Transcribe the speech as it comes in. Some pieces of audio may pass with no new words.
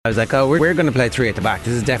I was like, oh, we're going to play three at the back.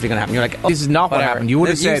 This is definitely going to happen. You're like, oh, this is not what happened. You would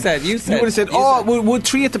have said, would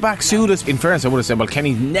three at the back suit us? In fairness, I would have said, well,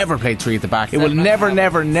 Kenny's never played three at the back. It will never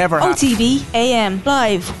happen. OTB AM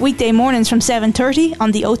live weekday mornings from 7:30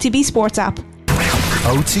 on the OTB Sports app.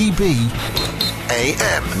 OTB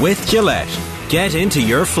AM with Gillette. Get into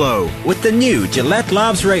your flow with the new Gillette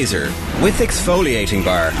Labs Razor with exfoliating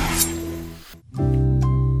bar.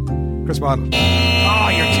 Chris Waddle. Oh,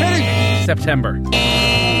 you're kidding me. September.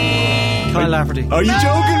 Kyle Lafferty. Are you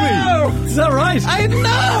joking me? Is that right? I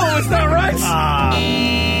know it's not right.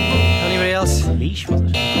 Anybody else? Leash, was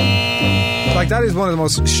it? Like, that is one of the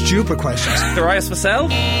most stupid questions. Darius Vassell?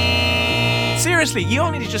 Seriously, you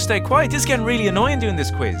all need to just stay quiet. This is getting really annoying doing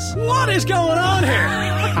this quiz. What is going on here?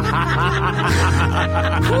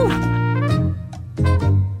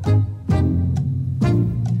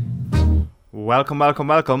 Welcome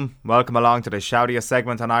along to the shoutiest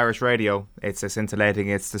segment on Irish radio. It's the scintillating,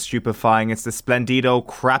 it's the stupefying, it's the splendido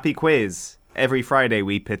crappy quiz. Every Friday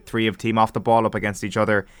we pit three of Team Off the Ball up against each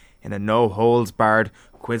other in a no-holds-barred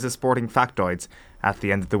quiz of sporting factoids at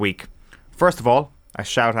the end of the week. First of all, a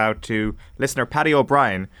shout out to listener Paddy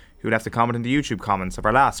O'Brien, who left a comment in the YouTube comments of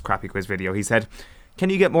our last crappy quiz video. He said, "Can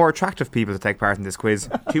you get more attractive people to take part in this quiz?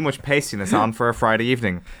 Too much pastiness on for a Friday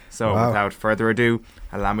evening." So without further ado,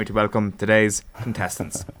 allow me to welcome today's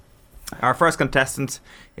contestants. Our first contestant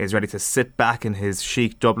is ready to sit back in his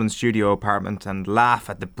chic Dublin studio apartment and laugh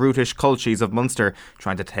at the brutish culchies of Munster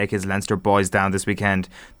trying to take his Leinster boys down this weekend.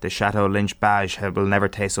 The Chateau Lynch badge will never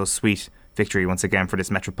taste so sweet. Victory once again for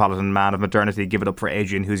this metropolitan man of modernity. Give it up for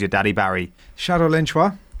Adrian, who's your daddy Barry. Chateau Lynch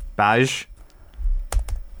what? Badge.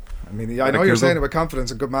 I mean, I know you're saying it with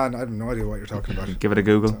confidence. A good man. I have no idea what you're talking about. Give it a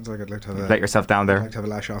Google. Sounds like I'd like to have let yourself down there. I'd like to have a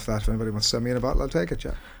lash off that. If anybody wants to send me in a bottle, I'll take it,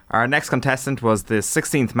 yeah. Our next contestant was the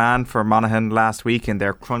 16th man for Monaghan last week in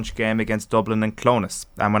their crunch game against Dublin and Clonus.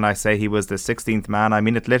 And when I say he was the 16th man, I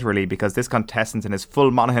mean it literally, because this contestant in his full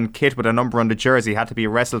Monaghan kit with a number on the jersey had to be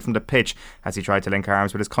wrestled from the pitch as he tried to link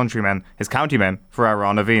arms with his countrymen, his countymen, for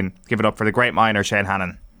Aaron Naveen. Give it up for the great miner Shane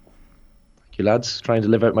Hannon. Thank you, lads. Trying to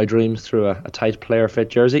live out my dreams through a tight player fit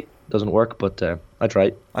jersey. Doesn't work, but I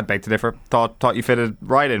tried. I beg to differ. Thought you fitted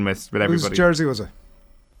right in with everybody. Whose jersey was it?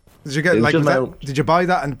 Did you get did you buy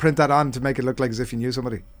that and print that on to make it look like as if you knew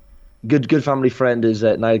somebody? Good family friend is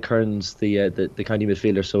Niall Kearns, the county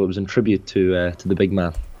midfielder. So it was in tribute to the big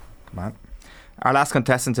man. Man. Our last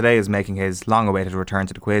contestant today is making his long-awaited return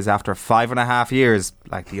to the quiz after 5.5 years.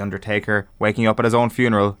 Like The Undertaker, waking up at his own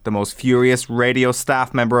funeral, the most furious radio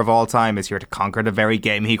staff member of all time is here to conquer the very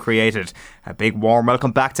game he created. A big warm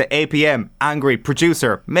welcome back to APM, angry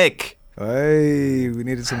producer Mick. Hey, we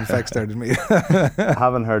needed some effects there, didn't we?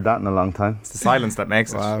 Haven't heard that in a long time. It's the silence that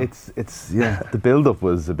makes it. It's the build-up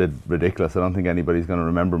was a bit ridiculous. I don't think anybody's going to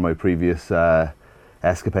remember my previous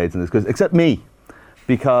escapades in this quiz, except me.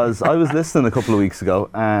 Because I was listening a couple of weeks ago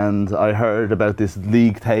and I heard about this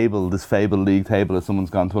league table, this fabled league table that someone's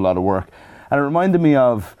gone to a lot of work. And it reminded me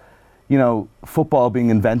of, football being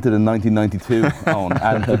invented in 1992.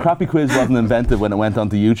 And the crappy quiz wasn't invented when it went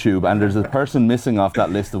onto YouTube. And there's a person missing off that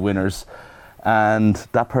list of winners. And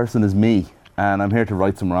that person is me. And I'm here to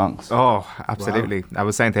right some wrongs. Oh, absolutely. Wow. I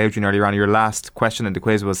was saying to Adrian earlier on, your last question in the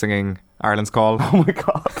quiz was singing Ireland's Call. Oh my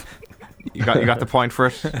God. You got the point for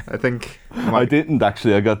it, I think. I didn't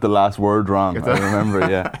actually. I got the last word wrong. I remember,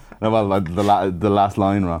 yeah. No, well, the last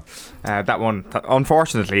line wrong. That one,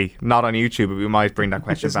 unfortunately, not on YouTube, but we might bring that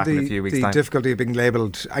question back in a few weeks' time. The difficulty of being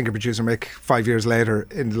labelled angry producer Mick 5 years later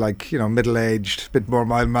in middle-aged, bit more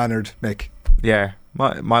mild-mannered Mick. Yeah.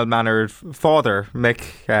 Mild-mannered father Mick,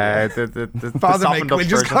 the Father Mick. We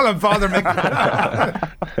just call him Father Mick.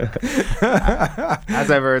 As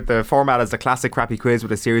ever, the format is the classic crappy quiz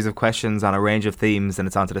with a series of questions on a range of themes, and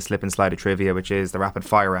it's on to the slip and slide of trivia, which is the rapid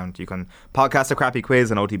fire round. You can podcast the crappy quiz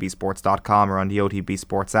on otbsports.com or on the OTB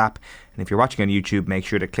Sports app. And if you're watching on YouTube, make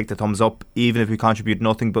sure to click the thumbs up, even if we contribute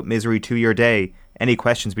nothing but misery to your day. Any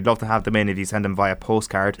questions, we'd love to have them in if you send them via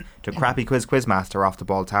postcard to Crappy Quiz Quizmaster, Off the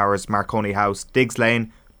Ball Towers, Marconi House, Diggs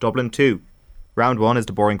Lane, Dublin 2. Round 1 is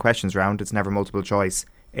the boring questions round. It's never multiple choice.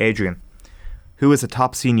 Adrian, who is a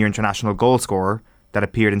top senior international goal scorer that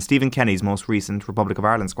appeared in Stephen Kenny's most recent Republic of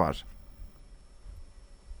Ireland squad?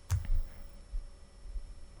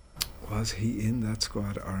 Was he in that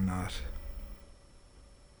squad or not?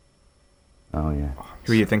 Oh, yeah.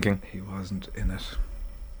 Who are you thinking? He wasn't in it.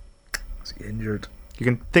 Was he injured? You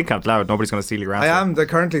can think out loud. Nobody's going to steal your answer. I am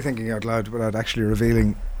currently thinking out loud without actually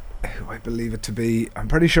revealing who I believe it to be. I'm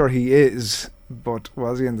pretty sure he is, but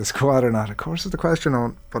was he in the squad or not? Of course, is the question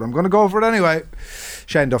on, but I'm going to go for it anyway.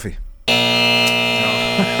 Shane Duffy. No.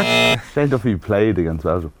 Shane Duffy played against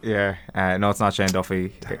Belgium. Yeah, no, it's not Shane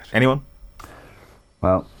Duffy. Anyone?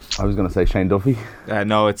 Well, I was going to say Shane Duffy.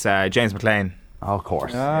 No, it's James McLean. Oh, of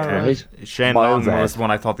course. Right. Shane Miles Long ahead. was the one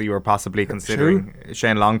I thought that you were possibly considering.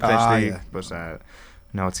 Shane Long potentially, yeah. but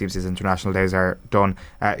no, it seems his international days are done.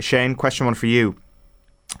 Shane, question one for you.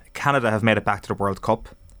 Canada have made it back to the World Cup.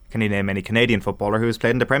 Can you name any Canadian footballer who has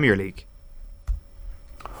played in the Premier League?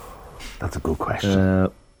 That's a good question.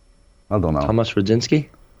 I don't know. Thomas Radzinski.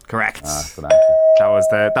 Correct. Good answer.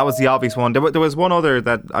 That was the obvious one. There was one other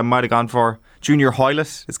that I might have gone for. Junior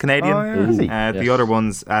Hoylett is Canadian. Oh, yeah. Is he? The other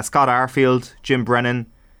ones, Scott Arfield, Jim Brennan,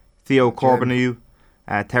 Theo Corbeanu,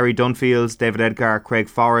 Terry Dunfield, David Edgar, Craig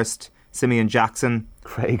Forrest, Simeon Jackson,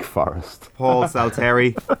 Craig Forrest, Paul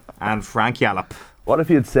Salteri, and Frank Yallop. What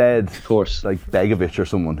if you had said, of course, like Begovic or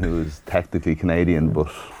someone who is technically Canadian,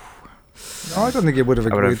 but No, I don't think you would have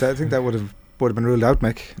agreed with that. I think that would have been ruled out,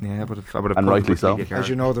 Mick. Yeah, I would have. And rightly so. As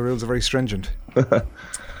you know, the rules are very stringent.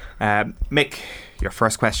 Mick, your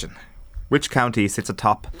first question. Which county sits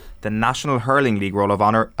atop the National Hurling League Roll of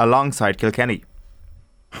Honour alongside Kilkenny?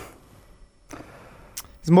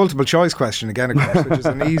 It's a multiple choice question again, of course, which is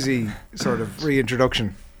an easy sort of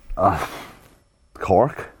reintroduction.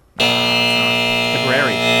 Cork?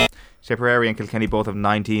 Tipperary. Tipperary and Kilkenny both have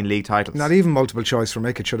 19 league titles. Not even multiple choice for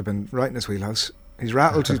Mick. It should have been right in his wheelhouse. He's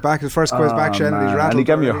rattled. He's back. His first quiz back, Shane. He's rattled. And he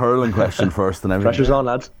gave me a already. hurling question first and everything. Pressure's on,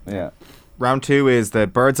 lads. Yeah. Round 2 is the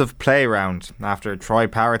Birds of Play round after Troy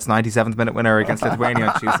Parrott's 97th minute winner against Lithuania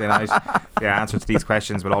on Tuesday night. The answer to these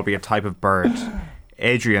questions will all be a type of bird.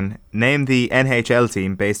 Adrian, name the NHL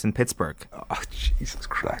team based in Pittsburgh. Oh, Jesus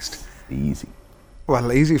Christ. Easy.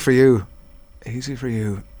 Well, easy for you. Easy for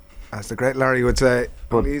you. As the great Larry would say.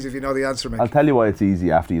 But Only easy if you know the answer, Mick. I'll tell you why it's easy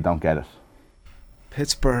after you don't get it.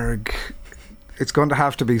 Pittsburgh. It's going to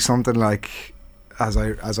have to be something like, as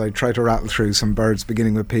I try to rattle through some birds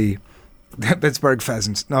beginning with P. Pittsburgh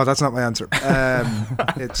pheasants. No, that's not my answer.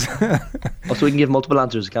 It's Also, we can give multiple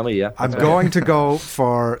answers, can we? Yeah. I'm going to go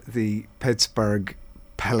for the Pittsburgh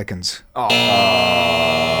Pelicans. Oh,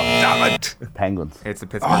 damn it! Penguins. It's the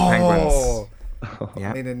Pittsburgh Penguins.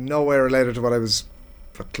 Yeah. I mean, in no way related to what I was,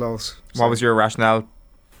 but close. What was your rationale?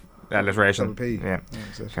 Alliteration. Double P. Yeah,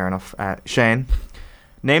 that's it. fair enough. Shane,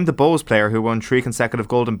 name the Bows player who won 3 consecutive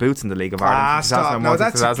Golden Boots in the League of Ireland from 2001 No, to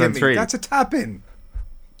that's a 2003. gimme. That's a tap in.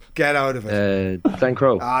 Get out of it. Glenn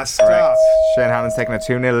Crowe. Stop. Shane Hannon's taking a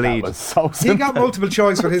 2-0 lead. That was so He simple. got multiple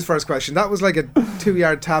choice with his first question. That was like a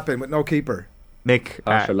 2-yard tap in with no keeper. Mick,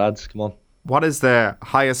 Sure, lads, come on. what is the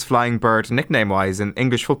highest flying bird nickname-wise in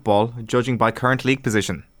English football, judging by current league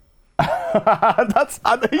position? He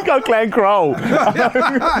got Glenn Crowe.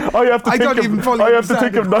 I have to I think don't of, even fully I have to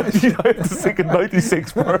understand think of the 90, I have to think of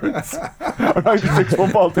 96 birds or 96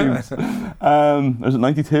 football teams. Is it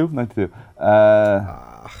 92? 92.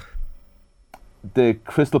 The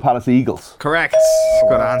Crystal Palace Eagles. Correct.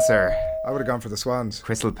 Good answer. I would have gone for the Swans.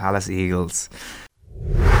 Crystal Palace Eagles.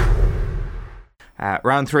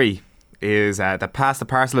 Round 3 is the Pass the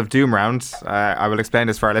Parcel of Doom round. I will explain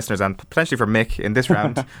this for our listeners and potentially for Mick in this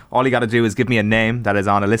round. All you got to do is give me a name that is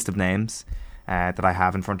on a list of names that I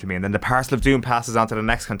have in front of me, and then the Parcel of Doom passes on to the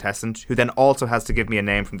next contestant, who then also has to give me a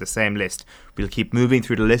name from the same list. We'll keep moving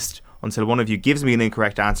through the list until one of you gives me an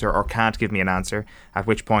incorrect answer or can't give me an answer, at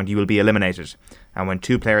which point you will be eliminated. And when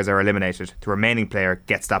 2 players are eliminated, the remaining player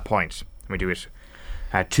gets that point. And we do it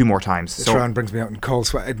 2 more times. This round brings me out in cold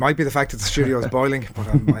sweat. It might be the fact that the studio is boiling,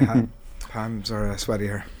 but my palms are sweaty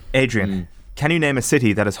here. Adrian, can you name a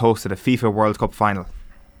city that has hosted a FIFA World Cup final?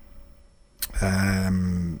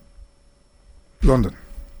 London.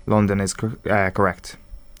 London is correct.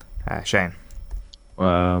 Shane.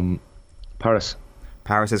 Paris.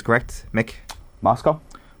 Paris is correct. Mick. Moscow.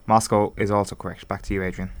 Moscow is also correct. Back to you,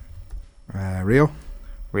 Adrian. Rio.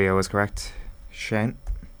 Rio is correct. Shane.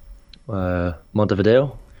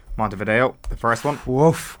 Montevideo. Montevideo, the first one.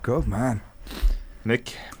 Woof, good man.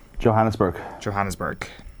 Mick. Johannesburg. Johannesburg.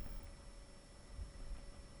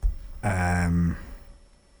 New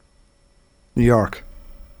York.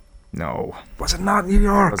 No. Was it not New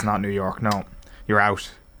York? It was not New York, no. You're out.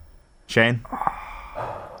 Shane?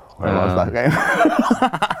 Where was that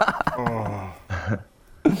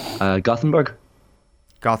game? Gothenburg.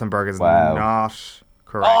 Gothenburg is Wow. not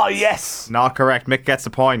correct. Oh, yes! Not correct. Mick gets a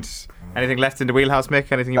point. Anything left in the wheelhouse,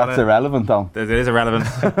 Mick? Anything you want That's to... irrelevant, though. It is irrelevant.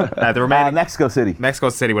 The remaining... Mexico City. Mexico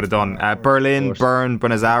City would have done. Berlin, Bern,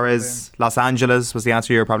 Buenos Aires, Los Angeles was the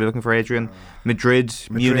answer you were probably looking for, Adrian. Madrid,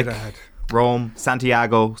 Munich, I had. Rome,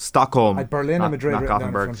 Santiago, Stockholm. Berlin and Madrid. Not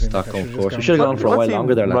Gothenburg. Stockholm, of course. We should have gone for a while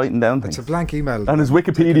longer there, lads. Writing down things. It's a blank email. On his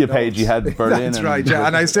Wikipedia page, he had Berlin. That's right, yeah.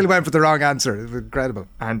 And I still went for the wrong answer. It was incredible.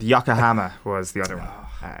 And Yokohama was the other one.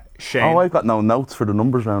 Shane. Oh, I've got no notes for the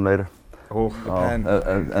numbers round later.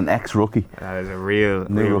 An ex-rookie. That is a real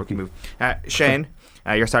rookie move. Shane,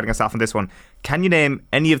 you're starting us off on this one. Can you name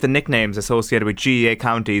any of the nicknames associated with GAA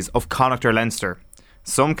counties of Connacht or Leinster?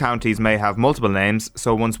 Some counties may have multiple names,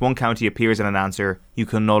 so once one county appears in an answer, you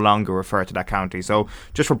can no longer refer to that county. So,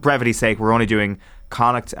 just for brevity's sake, we're only doing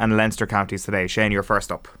Connacht and Leinster counties today. Shane, you're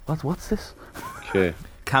first up. What's this? Okay.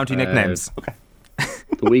 County nicknames. Okay.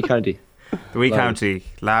 The wee county. The wee county,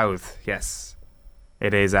 Louth, yes.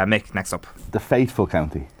 It is Mick, next up. The Faithful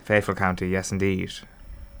County. Faithful County, yes indeed.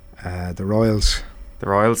 The Royals. The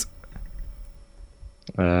Royals.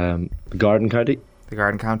 The Garden County. The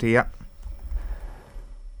Garden County, yeah.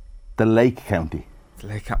 The Lake County. The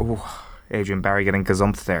Lake. Oh, Adrian Barry getting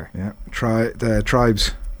gazumped there. Yeah. The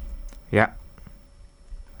Tribes. Yeah.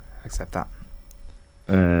 Accept that.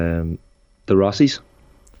 The Rossies.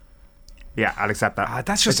 Yeah, I'll accept that.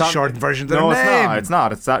 That's just a shortened version of their name. No, it's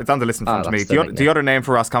not. It's on the list in front of me. The other name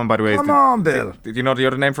for Roscommon, by the way, is... Come on, Bill. Do you know the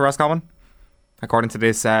other name for Roscommon? According to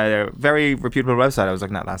this very reputable website I was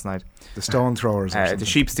looking at last night. The Stone Throwers. The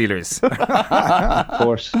Sheep Stealers. Of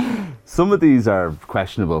course. Some of these are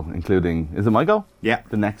questionable, including... Is it my go? Yeah.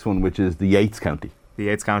 The next one, which is the Yates County. The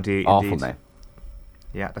Yates County, Awful indeed. name.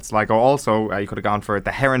 Yeah, that's like... Also, you could have gone for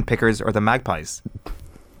the Heron Pickers or the Magpies.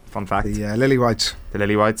 Fun fact. The Lillywhites. The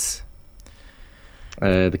Lillywhites.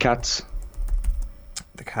 The Cats.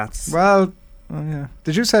 The Cats. Well, yeah.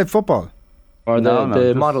 Did you say football? Or the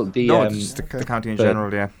just, model, the county in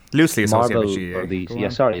general, yeah. Loosely associated with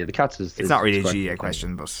GAA. The Cats is... It's not really a GAA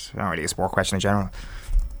question, but not really a sport question in general.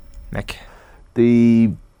 Nick.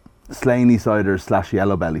 The Slaney Siders /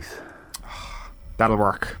 Yellow Bellies. That'll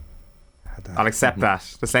work. I'll accept that.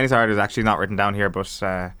 The Slaney Siders is actually not written down here, but...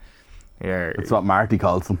 yeah, that's what Marty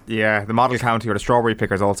calls them. Yeah, the Model County or the Strawberry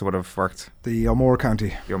Pickers also would have worked. The O'Moore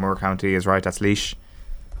County. The O'Moore County is right, that's Laois.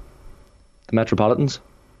 The Metropolitans.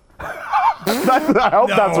 I hope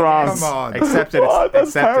that's wrong. Come on. Accepted.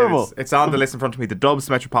 That's terrible. It's on the list in front of me. The Dubs,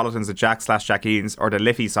 Metropolitans, the Jack / Jackeens, or the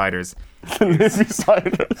Liffey Siders. The Liffey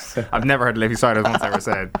Siders. I've never heard Liffey Siders once ever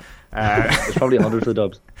said. There's probably 100 of the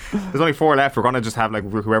Dubs. There's only 4 left. We're going to just have like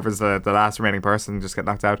whoever's the last remaining person just get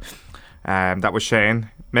knocked out. That was Shane.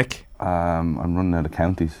 Mick? I'm running out of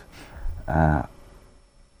counties. I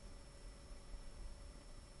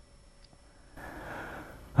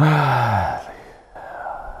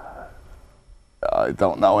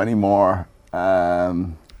don't know anymore.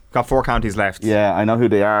 Got 4 counties left. Yeah, I know who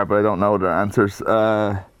they are, but I don't know their answers.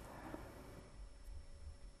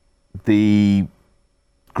 The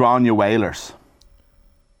Grania Whalers.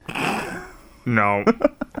 No,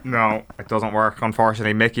 it doesn't work.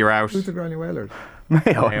 Unfortunately, Mick, you're out. Who's the Grania Whalers?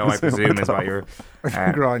 Mayo, I presume is what you're.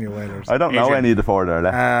 Grania Whalers. I don't know Adrian. any of the 4 that are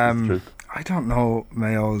left. I don't know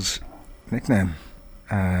Mayo's nickname.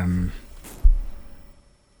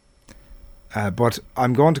 But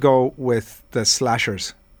I'm going to go with the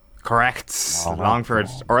Slashers. Correct. Longford,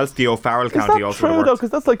 or else the O'Farrell County also would have though? worked.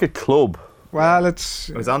 Because that's like a club. Well, it's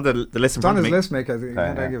It was on the list in on front of his me. list, Mick. I think you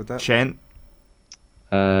can't argue with that. Shane,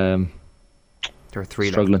 There there are 3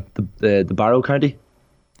 left. struggling. The Barrow County.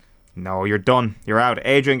 No, you're done. You're out.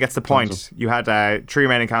 Adrian gets the point. You had 3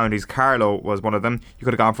 remaining counties. Carlow was one of them. You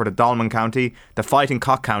could have gone for the Dolman County, the Fighting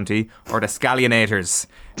Cock County, or the Scallionators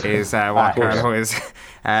is what Carlow is.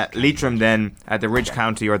 Leitrim then, the Ridge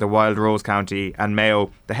County or the Wild Rose County, and Mayo,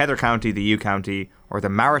 the Heather County, the U County, or the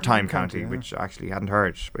Maritime County, which I actually hadn't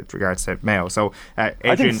heard with regards to Mayo. So I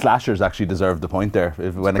Adrian, think Slashers actually deserved the point there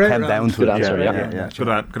when it came down to Good it. answer,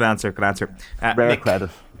 Good answer. Rare Mick, credit.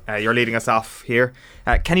 you're leading us off here.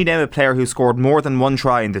 Can you name a player who scored more than 1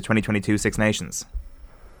 try in the 2022 Six Nations?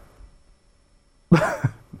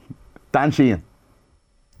 Dan Sheehan.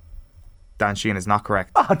 Dan Sheehan is not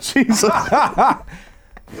correct. Oh, Jesus.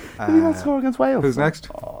 Did he not score against Wales? Who's next?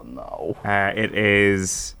 Oh, no. It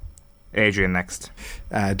is Adrian next.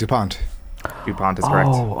 DuPont. DuPont is correct.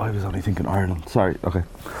 Oh, I was only thinking Ireland. Sorry, okay.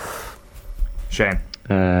 Shane.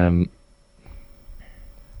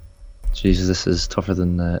 Jesus, this is tougher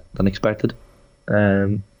than expected.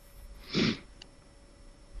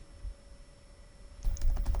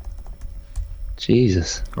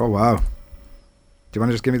 Jesus. Oh wow. Do you want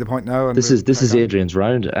to just give me the point now? And This is Adrian's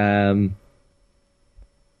round.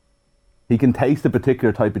 He can taste the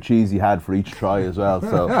particular type of cheese he had for each try as well.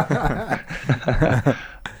 So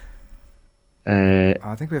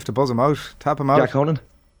I think we have to buzz him out, tap him out. Jack Conan.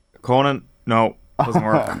 Conan, no. Doesn't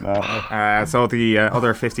work. No. So the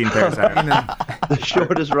other 15 players out. The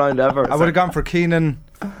shortest round ever. I would have gone for Keenan.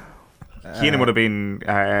 Keenan would have been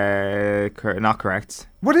not correct.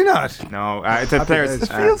 Would he not? No. The players. It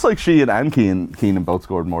feels like Sheehan and Keenan both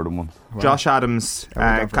scored more than once. Josh Adams,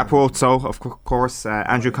 Capozzo, of course,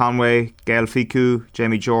 Andrew Conway, Gail Fiku,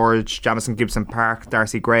 Jamie George, Jamison Gibson Park,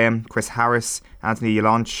 Darcy Graham, Chris Harris, Anthony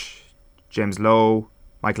Yalonch, James Lowe,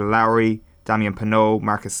 Michael Lowry, Damien Pinot,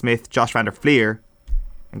 Marcus Smith, Josh van der Fleer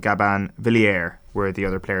and Gaban Villiers were the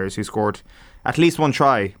other players who scored at least one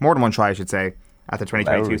try, more than one try I should say, at the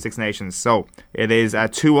 2022 Six Nations. So it is a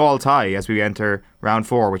 2-2 tie as we enter round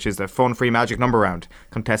 4, which is the fun free magic number round.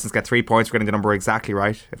 Contestants get 3 points for getting the number exactly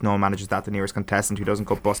right. If no one manages that, the nearest contestant who doesn't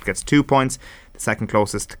go bust gets 2 points. The second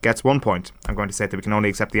closest gets 1 point. I'm going to say that we can only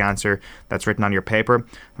accept the answer that's written on your paper.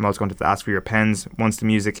 I'm also going to ask for your pens once the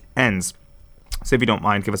music ends. So if you don't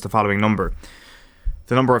mind, give us the following number.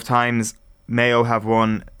 The number of times Mayo have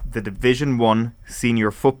won the Division 1 Senior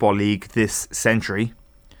Football League this century,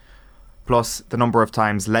 plus the number of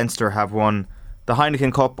times Leinster have won the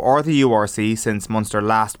Heineken Cup or the URC since Munster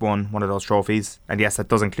last won one of those trophies. And yes, that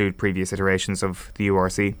does include previous iterations of the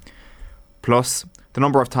URC. Plus the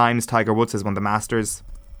number of times Tiger Woods has won the Masters,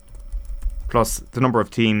 plus the number of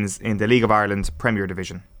teams in the League of Ireland Premier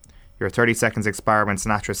Division. Your 30 seconds expire when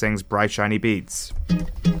Sinatra sings Bright Shiny Beads.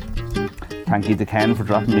 Thank you to Ken for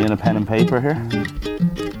dropping me in a pen and paper here.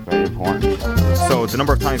 Very important. So the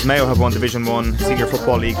number of times Mayo have won Division 1 Senior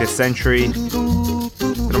Football League this century,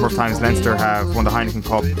 the number of times Leinster have won the Heineken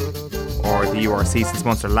Cup or the URC since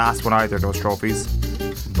Munster last won either of those trophies,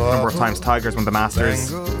 the number of times Tigers won the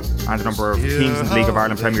Masters, and the number of teams in the League of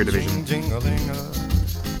Ireland Premier Division.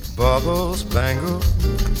 Bubbles, bangles,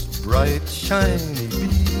 bright shiny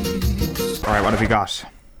beads. Alright, what have we got?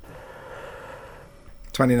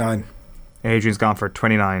 29. Adrian's gone for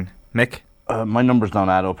 29. Mick? My numbers don't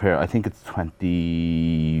add up here. I think it's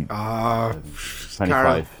 20.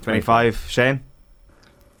 25. 25. Shane?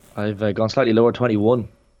 I've gone slightly lower, 21.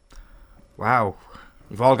 Wow.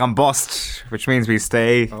 We've all gone bust, which means we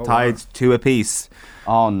stay tied 2 apiece.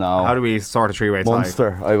 Oh no. How do we sort a three-way tie?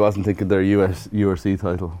 Munster. I wasn't thinking their URC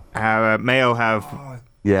title. Mayo have...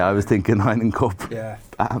 Yeah, I was thinking Heineken Cup. Yeah.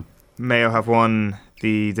 Mayo have won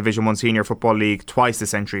the Division 1 Senior Football League twice this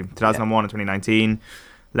century, 2001 and 2019.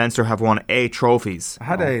 Leinster have won 8 trophies. I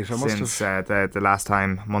had 8. Since the last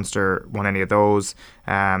time Munster won any of those.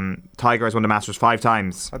 Tiger has won the Masters 5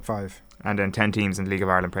 times. At 5. And then 10 teams in the League of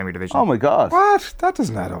Ireland Premier Division. Oh my God. What? That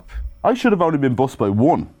doesn't add up. I should have only been bust by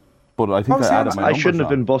 1. But I think I added my numbers. I shouldn't have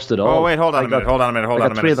been busted at all. Oh wait, hold on a minute. I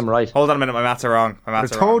got 3 of them right. Hold on a minute, my maths are wrong. They're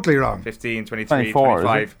totally wrong. 15, 23,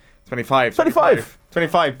 24, 25.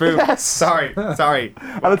 25, boom. Yes. Sorry.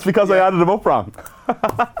 And it's because I added them up wrong.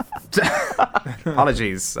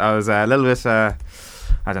 Apologies. I was a little bit, I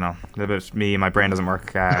don't know, a little bit me and my brain doesn't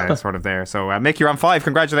work sort of there. So Mick, you're on 5.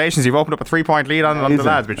 Congratulations. You've opened up a 3-point lead on the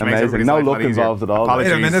lads, which makes everybody's no life luck a lot involved easier. at all.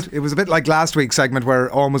 Apologies. Wait a minute. It was a bit like last week's segment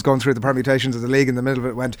where Owen was going through the permutations of the league. In the middle of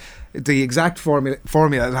it went the exact formula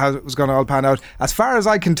how it was going to all pan out. As far as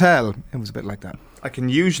I can tell, it was a bit like that. I can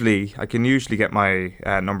usually get my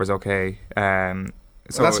numbers okay.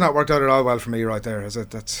 So that's not worked out at all well for me right there, is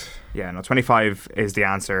it? 25 is the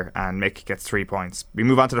answer, and Mick gets 3 points. We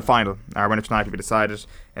move on to the final. Our winner tonight will be decided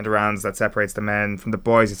in the rounds that separates the men from the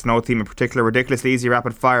boys. It's no theme in particular, ridiculously easy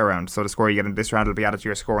rapid fire round. So the score you get in this round will be added to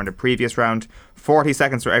your score in the previous round. 40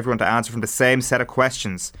 seconds for everyone to answer from the same set of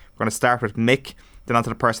questions. We're going to start with Mick, then on to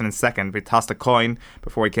the person in second. We tossed a coin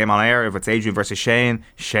before we came on air. If it's Adrian versus Shane,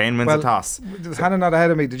 Shane wins the toss. Hannah not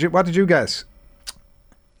ahead of me. What did you guess?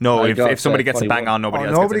 No, if somebody gets a bang on, nobody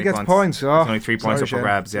else gets points. There's only 3 points up for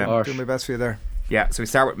grabs. Yeah, I'm doing my best for you there. Yeah, so we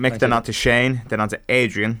start with Mick, then on to Shane, then on to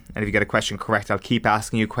Adrian. And if you get a question correct, I'll keep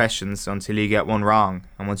asking you questions until you get one wrong.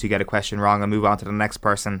 And once you get a question wrong, I'll move on to the next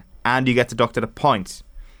person, and you get deducted a point.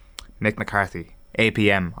 Mick McCarthy,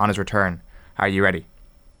 APM, on his return. Are you ready?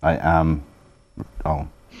 I am.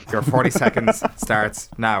 Your 40 seconds starts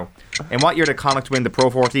now. In what year did Connacht win the Pro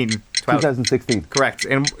 14? 2016. Correct.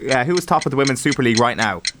 Who is top of the Women's Super League right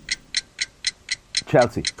now?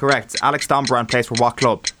 Chelsea. Correct. Alex Dombrandt plays for what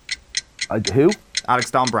club? Who? Alex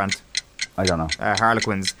Dombrandt. I don't know.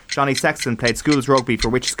 Harlequins. Johnny Sexton played schools rugby for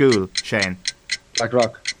which school, Shane?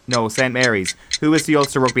 Blackrock. No, St Mary's. Who is the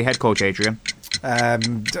Ulster rugby head coach, Adrian? I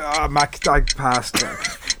passed.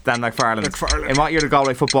 Dan McFarland. In what year did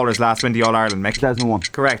Galway footballers last win the All-Ireland, Mick? 2001.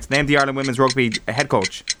 Correct. Name the Ireland women's rugby head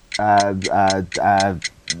coach. Greg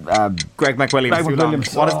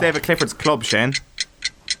McWilliams. What is David Clifford's club, Shane?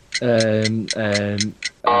 That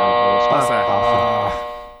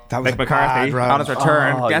was Mick McCarthy on his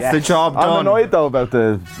return gets the job done. I'm annoyed though about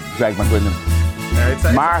the Greg McWilliams.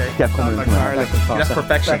 Mark kept coming into my head. That's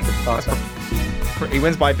perfection. He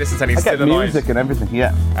wins by distance and he's I get still alive. music and everything,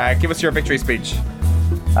 yeah. Give us your victory speech.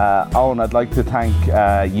 Owen, I'd like to thank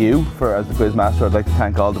you as the quiz master. I'd like to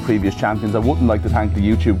thank all the previous champions. I wouldn't like to thank the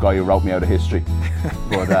YouTube guy who wrote me out of history.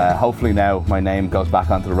 But hopefully now my name goes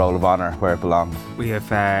back onto the Roll of Honour where it belongs. We have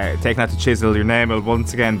taken out to chisel. Your name will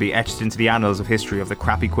once again be etched into the annals of history of the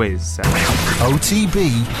crappy quiz.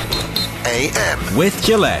 OTB AM. With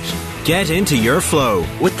Gillette. Get into your flow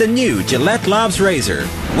with the new Gillette Labs Razor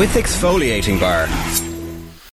with exfoliating bar.